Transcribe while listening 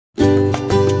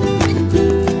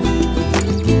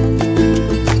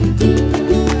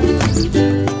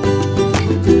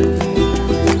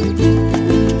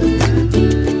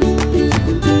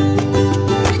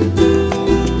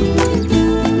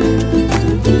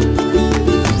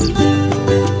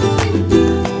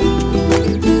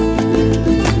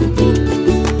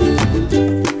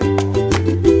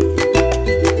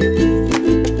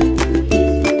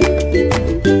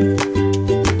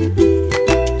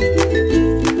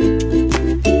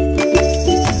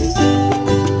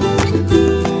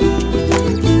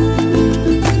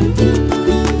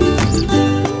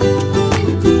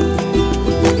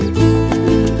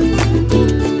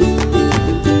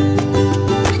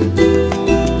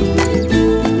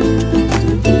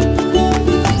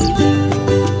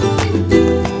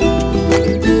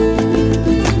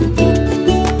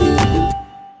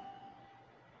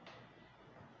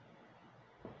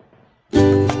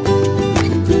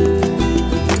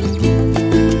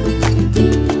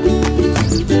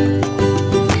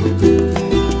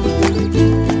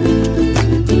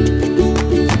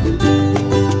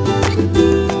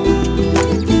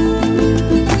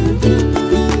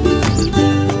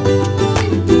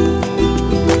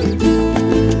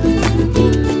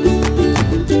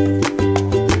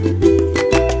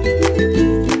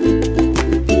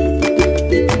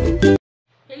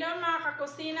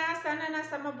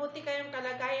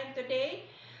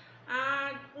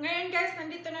Ayan guys,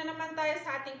 nandito na naman tayo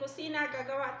sa ating kusina.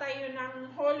 Gagawa tayo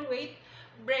ng whole wheat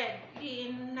bread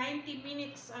in 90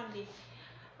 minutes only.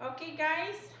 Okay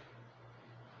guys.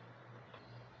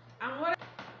 Ang oras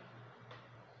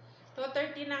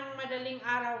 2:30 ng madaling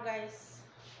araw guys.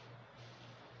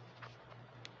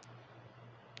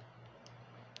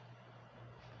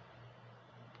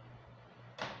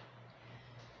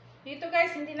 Dito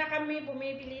guys, hindi na kami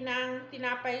bumibili ng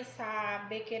tinapay sa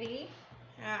bakery.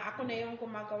 Ako na yung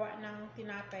gumagawa ng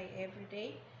tinapay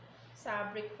everyday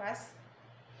sa breakfast.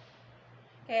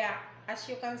 Kaya, as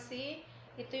you can see,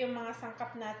 ito yung mga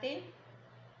sangkap natin.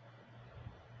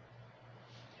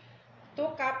 2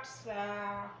 cups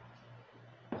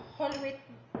whole wheat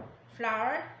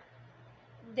flour.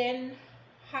 Then,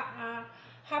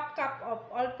 half cup of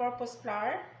all-purpose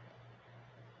flour.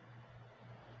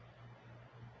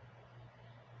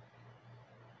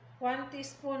 1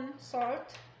 teaspoon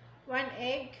salt. 1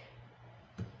 egg,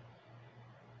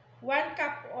 1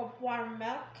 cup of warm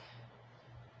milk.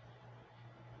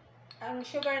 Ang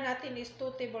sugar natin is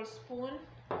 2 tablespoons.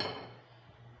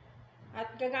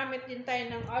 At gagamit din tayo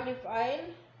ng olive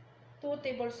oil, 2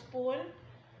 tablespoons.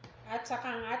 At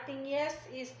saka ang ating yeast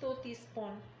is 2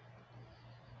 teaspoons.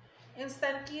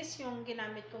 Instant yeast yung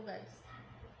ginamit ko guys.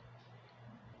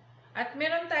 At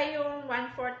meron tayong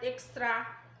 1/4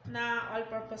 extra na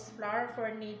all-purpose flour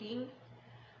for kneading.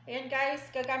 Ayan guys,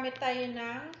 gagamit tayo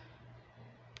ng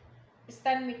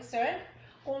stand mixer.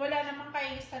 Kung wala naman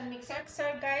kayong stand mixer,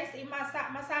 guys,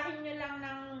 masahin nyo lang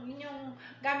ng inyong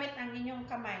gamit ang inyong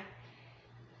kamay.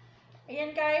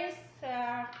 Ayan guys,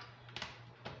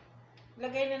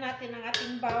 lagay na natin ang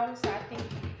ating bowl sa ating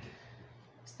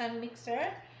stand mixer.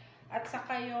 At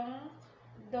saka yung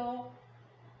dough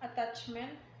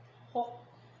attachment, hook,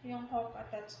 yung hook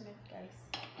attachment guys.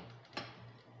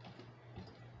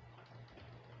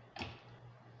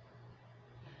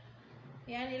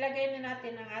 Yan, ilagay na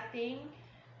natin ang ating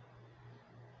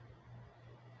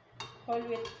whole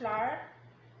wheat flour.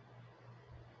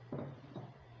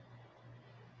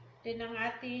 Din ang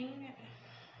ating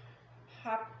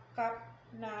half cup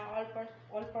na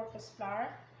all-purpose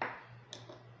flour.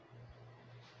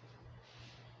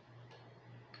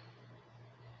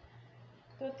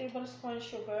 Two tablespoons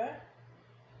sugar.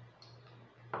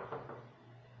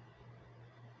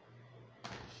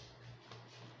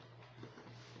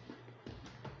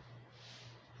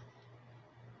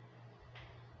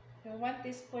 Yung 1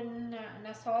 teaspoon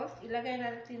na salt, ilagay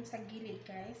natin sa gilid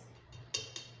guys.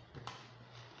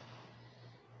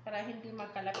 Para hindi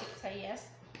magkalapit sa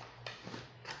yeast.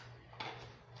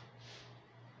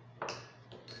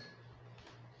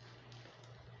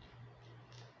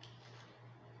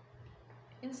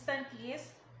 Instant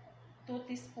yeast, 2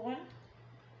 teaspoons.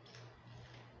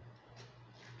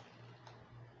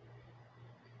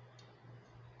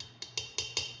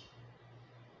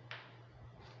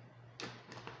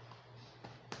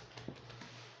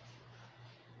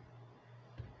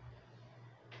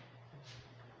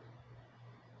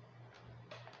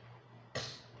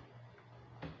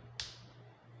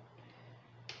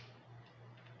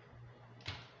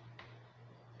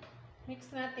 Mix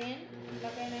natin.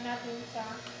 Lagay na natin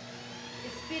sa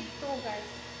speed 2 guys.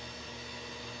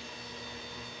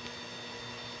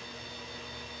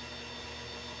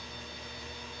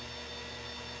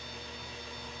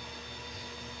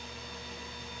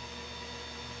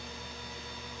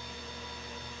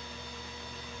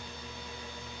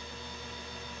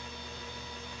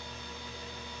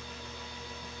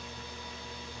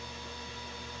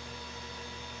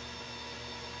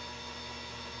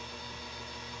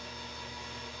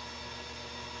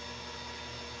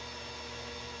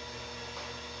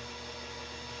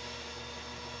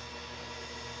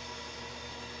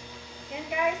 Yan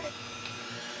guys.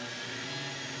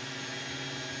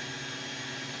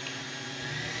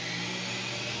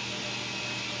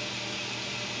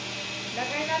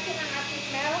 Lagay natin ang ating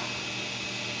milk.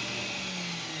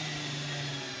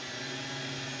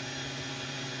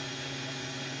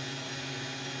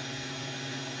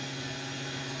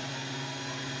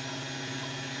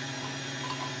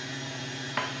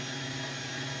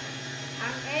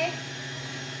 Ang egg.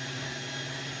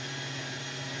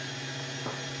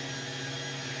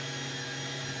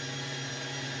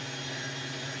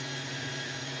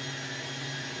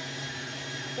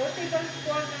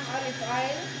 Tablespoon ng olive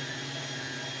oil.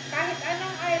 Kahit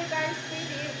anong oil guys,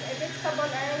 pwede.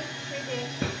 Vegetable oil, pwede.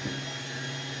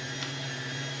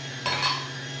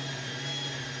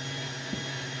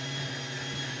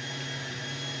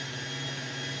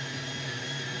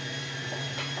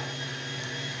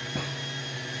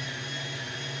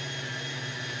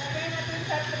 Lagay natin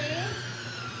sa tray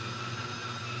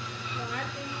yung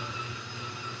ating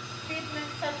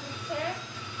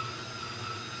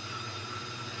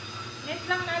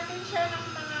siya ng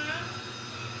mga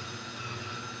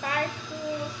 5 to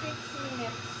 6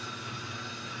 minutes.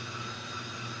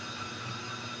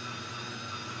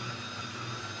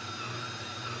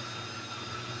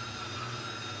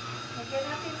 Lagyan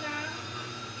natin ng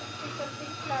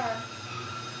konting flour.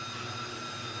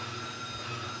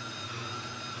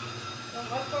 Yung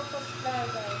all-purpose flour,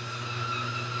 guys.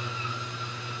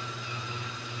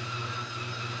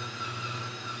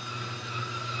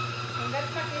 Hanggat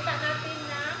makita natin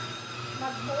na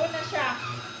magbuo na siya.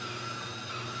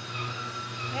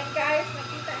 Yan guys,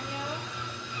 nakita nyo.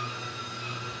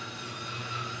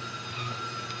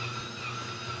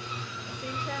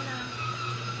 Pasensya na.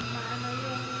 Maano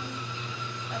yung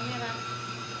camera.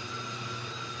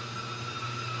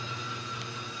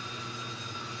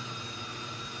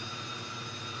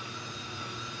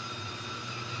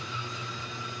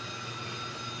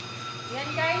 Yan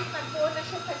guys, nagbuo na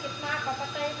siya sa gitna.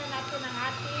 Papatayin na natin ang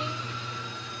ating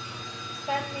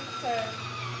stand mixer.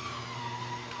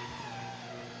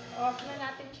 Off na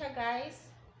natin siya guys.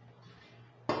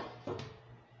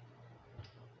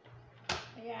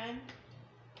 Ayan.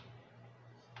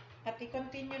 At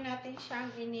i-continue natin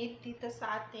siyang i-knead dito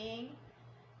sa ating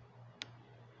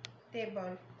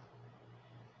table.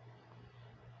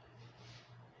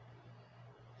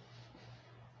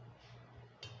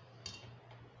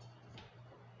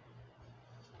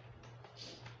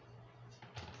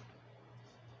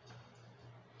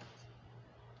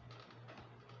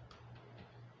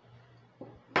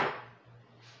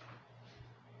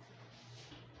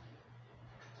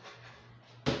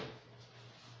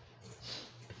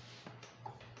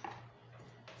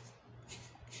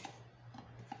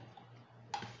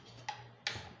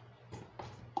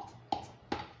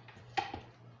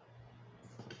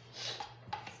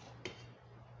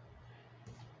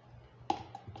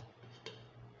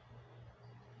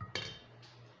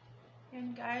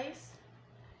 Yan guys,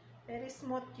 very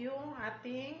smooth yung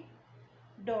ating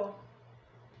dough.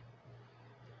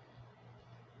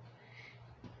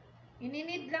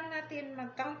 Ininid lang natin,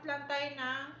 mag-count lang tayo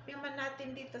ng piman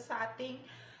natin dito sa ating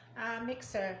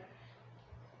mixer.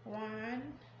 1,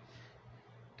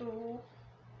 2,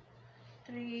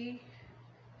 3,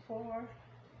 4,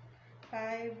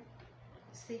 5,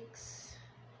 6,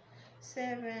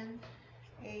 7,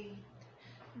 8,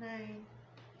 9,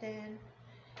 10,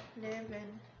 11,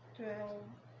 12,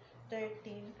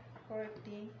 13,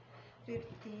 14,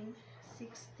 15,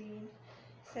 16,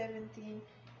 17,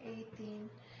 18,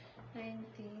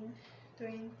 19,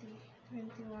 20,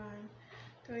 21,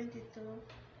 22,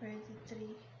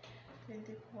 23,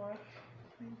 24,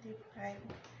 25,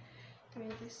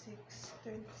 26,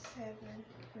 27,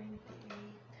 28,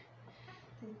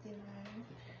 29,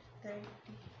 30,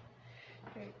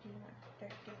 31,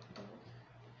 32,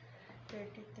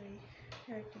 33,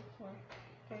 34,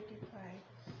 35,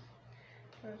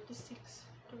 36,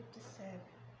 37,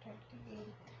 38,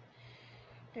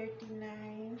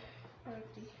 39,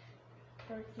 40,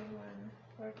 41,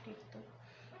 42,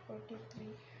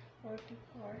 43,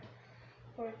 44,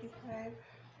 45,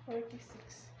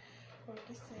 46,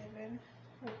 47,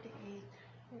 48,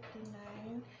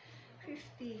 49,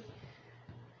 50.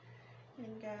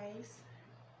 Yan guys.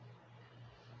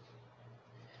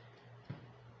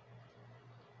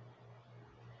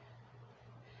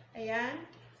 Ayan.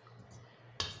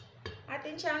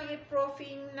 Atin siyang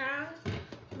i-proofing ng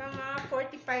mga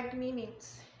 45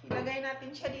 minutes. Ilagay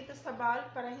natin siya dito sa bowl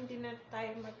para hindi na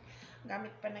tayo maggamit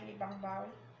pa ng ibang bowl.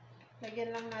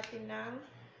 Lagyan lang natin ng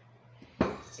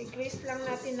i-grease lang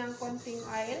natin ng konting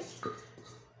oil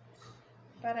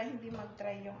para hindi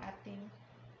mag-dry yung ating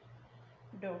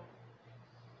dough.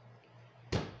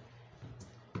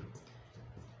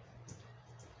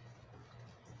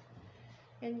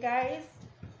 Yan guys.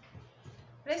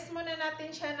 Rest muna natin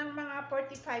siya ng mga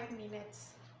 45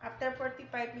 minutes. After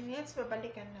 45 minutes,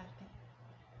 babalikan natin.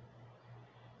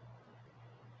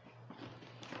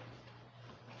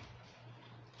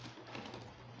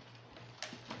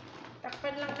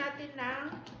 Takpan lang natin ng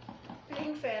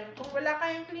cling film. Kung wala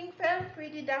kayong cling film,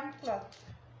 pwede damp cloth.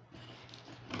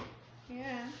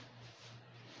 Yan.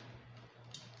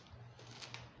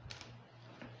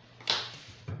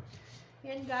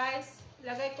 Yan guys.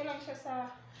 Lagay ko lang siya sa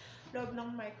loob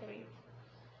ng microwave.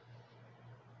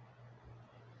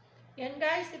 Yan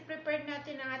guys, i-prepare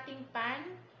natin ang ating pan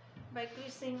by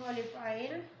greasing olive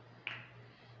oil.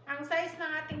 Ang size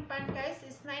ng ating pan guys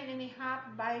is 9.5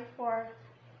 by 4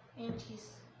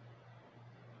 inches.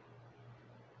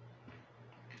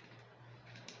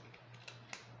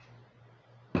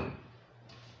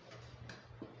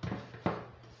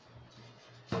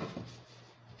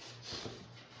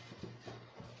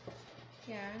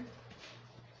 Yan.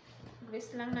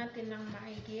 Twist lang natin ng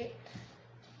maigi.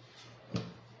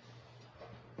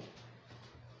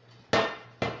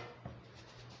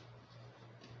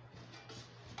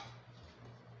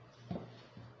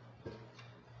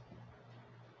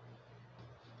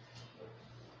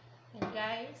 And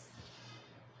guys,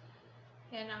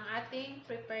 yan ang ating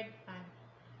prepared pan.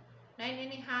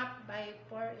 9.5 by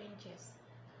 4 inches.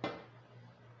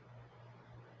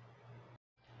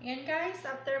 Yan guys,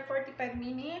 after 45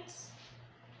 minutes,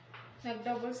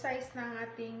 nag-double size na ang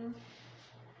ating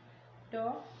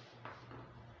dough.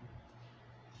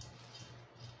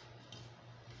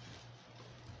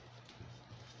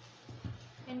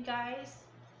 And guys,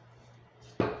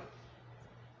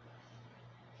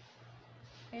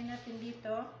 kaya natin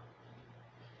dito.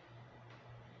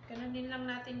 Ganun din lang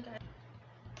natin guys.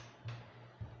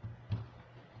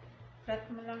 Flat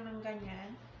mo lang ng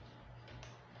ganyan.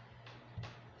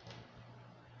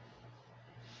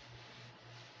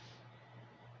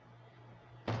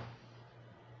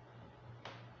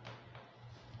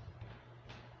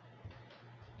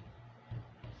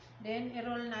 Then,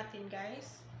 i-roll natin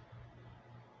guys.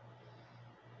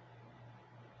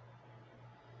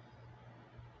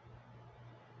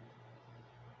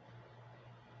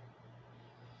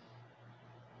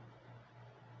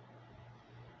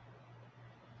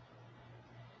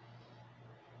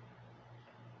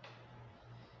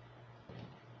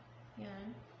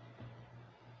 Yan.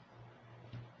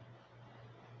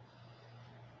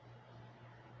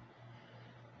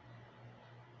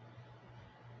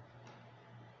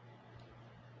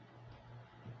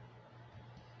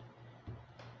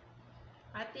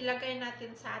 At ilagay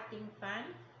natin sa ating pan.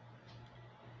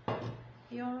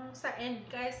 Yung sa end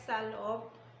guys, sa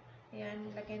loob. Ayan,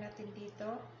 ilagay natin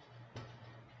dito.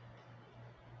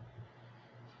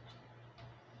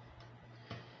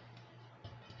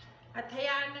 At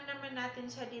hayaan na naman natin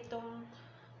siya ditong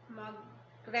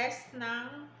mag-rest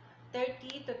ng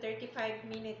 30 to 35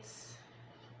 minutes.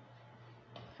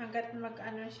 Hanggat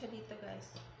mag-ano siya dito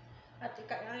guys. At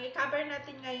ang i-cover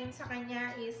natin ngayon sa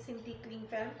kanya is hindi cling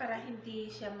film para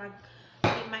hindi siya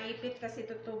maipit kasi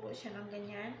tutubo siya ng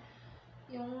ganyan.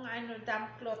 Yung ano,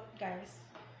 damp cloth guys.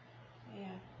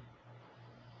 Ayan.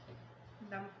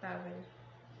 Damp towel.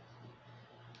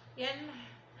 Yan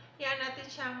natin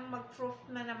siyang mag-proof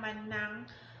na naman ng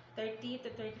 30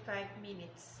 to 35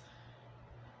 minutes.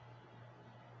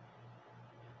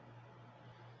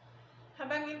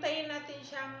 Habang hintayin natin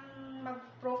siyang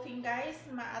mag-proofing guys,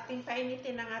 ating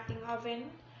painitin ang ating oven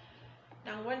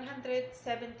ng 170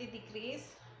 degrees.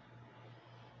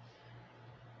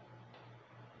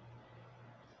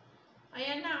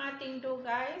 Ayan na ang ating dough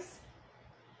guys.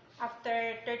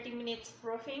 After 30 minutes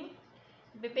proofing,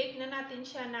 bibake na natin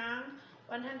siya ng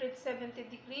 170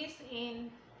 degrees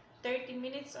in 30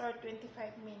 minutes or 25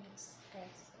 minutes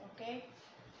guys. Okay?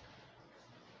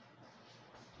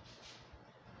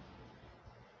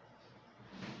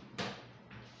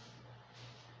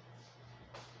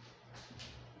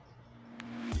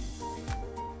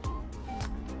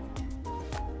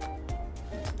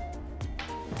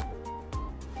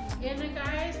 Yan na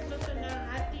guys, luto na ang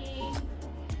ating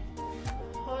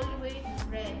whole wheat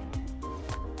bread.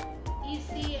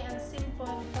 Easy and simple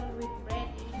whole wheat bread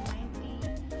in 90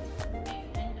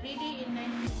 and ready in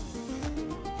 90 minutes.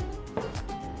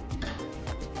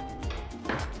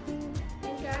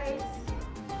 And guys,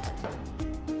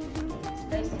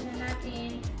 slice na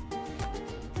natin.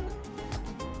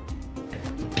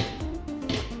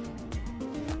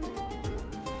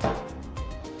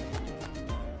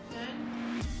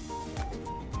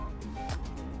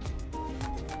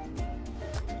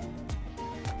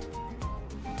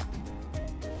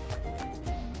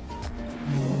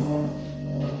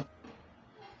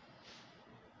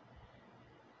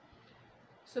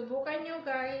 Subukan nyo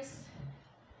guys.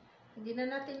 Hindi na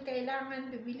natin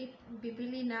kailangan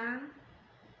bibili ng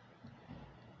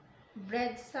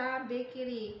bread sa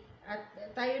bakery. At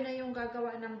tayo na yung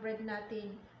gagawa ng bread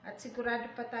natin. At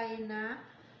sigurado pa tayo na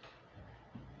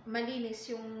malinis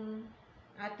yung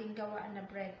ating gawa na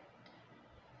bread.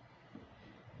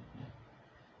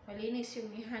 Malinis yung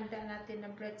ihanda natin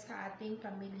na bread sa ating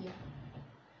pamilya.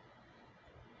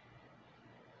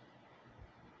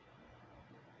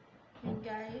 And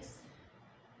guys,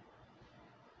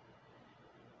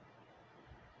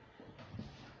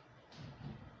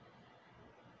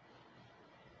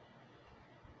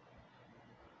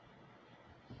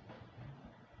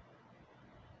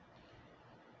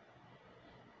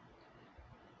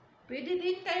 pwede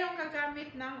din kayong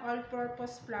gagamit ng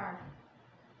all-purpose flour.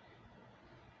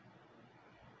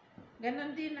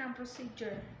 Ganon din ang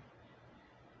procedure.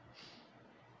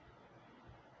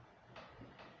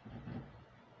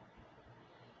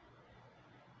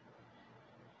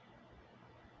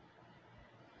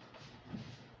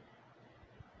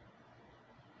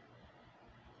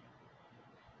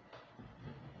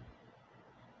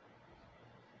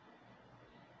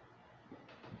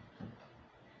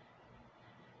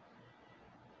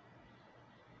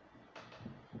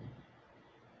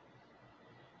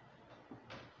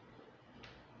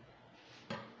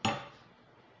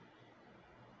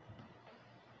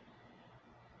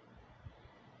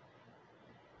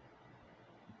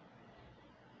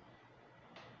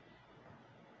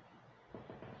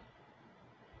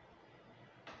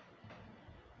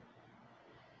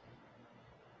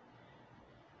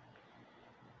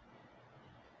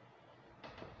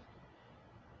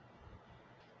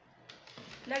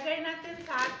 Lagay natin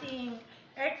sa ating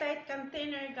airtight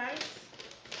container, guys.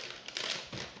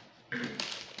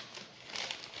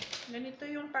 Ganito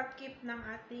yung pag-keep ng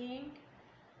ating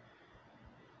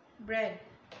bread.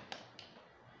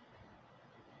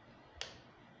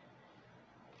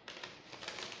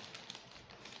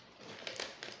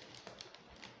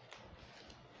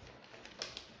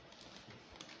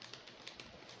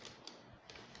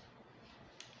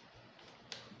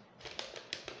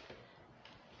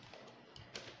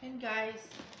 And guys,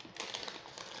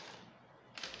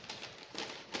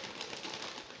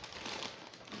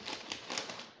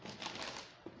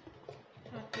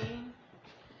 ating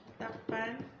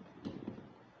takpan.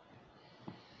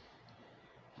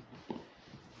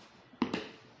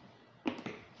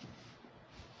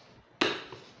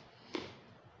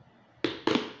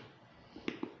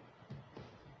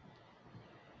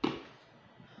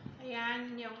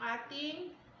 Ayan yung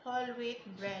ating whole wheat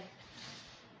bread.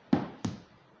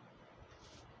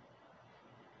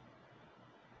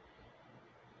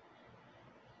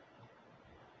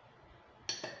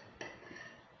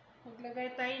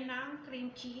 Maglagay tayo ng cream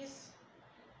cheese.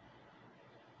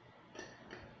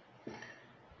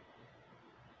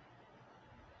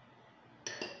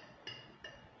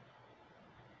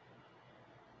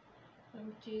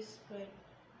 Cream cheese spread.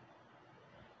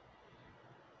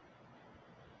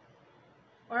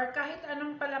 Or kahit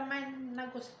anong palaman na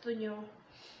gusto nyo.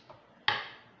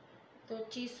 Ito,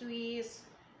 cheese whiz.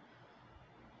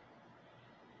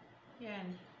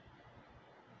 Yan.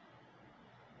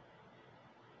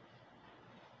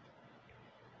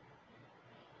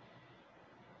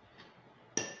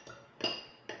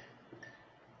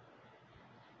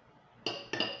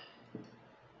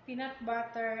 Peanut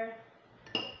butter,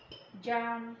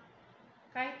 jam,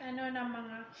 kahit ano na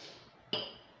mga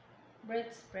bread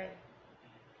spread.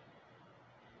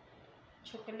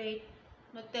 Chocolate,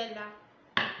 Nutella.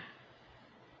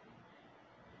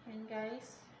 And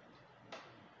guys.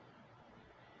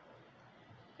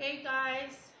 Okay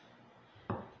guys.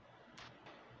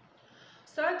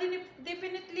 So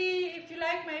definitely if you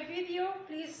like my video,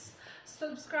 please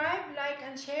subscribe, like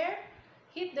and share.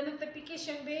 Hit the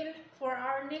notification bell for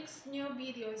our next new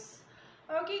videos.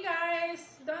 Okay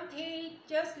guys, don't hate,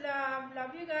 just love.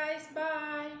 Love you guys.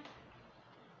 Bye.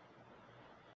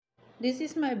 This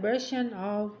is my version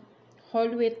of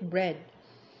whole wheat bread.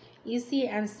 Easy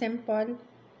and simple.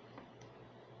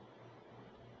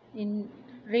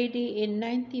 Ready in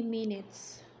 90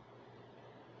 minutes.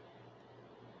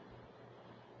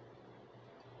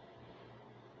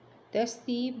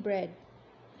 Tasty bread.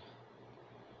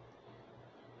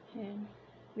 And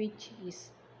with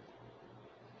cheese.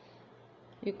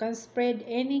 You can spread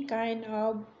any kind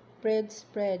of bread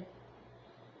spread.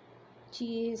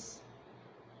 Cheese,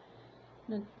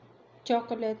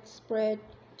 chocolate spread,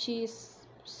 cheese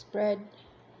spread,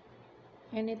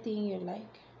 anything you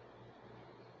like.